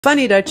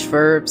Funny Dutch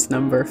verbs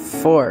number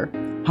 4.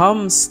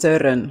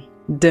 Hamsteren.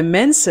 De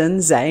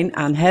mensen zijn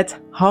aan het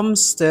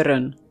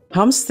hamsteren.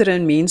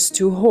 Hamsteren means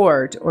to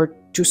hoard or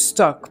to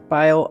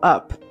stockpile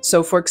up.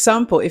 So for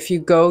example, if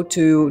you go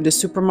to the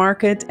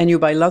supermarket and you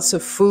buy lots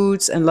of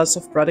foods and lots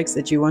of products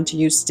that you want to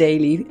use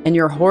daily and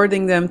you're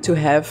hoarding them to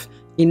have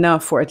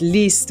enough for at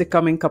least the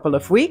coming couple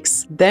of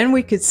weeks, then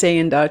we could say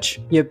in Dutch,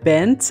 je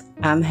bent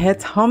aan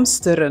het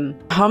hamsteren.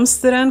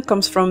 Hamsteren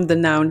comes from the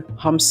noun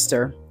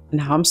hamster. And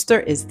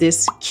hamster is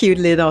this cute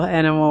little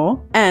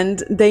animal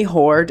and they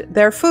hoard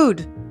their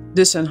food.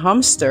 Dus een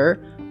hamster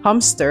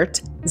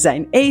hamstert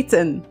zijn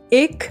eten.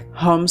 Ik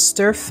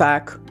hamster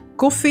vaak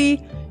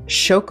koffie,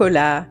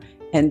 chocola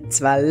en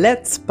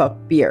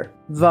toiletpapier.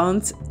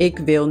 Want ik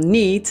wil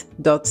niet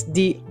dat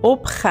die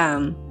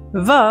opgaan.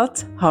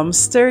 Wat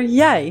hamster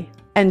jij?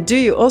 And do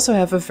you also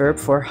have a verb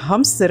for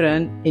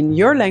hamsteren in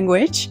your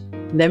language?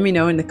 Let me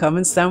know in the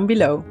comments down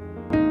below.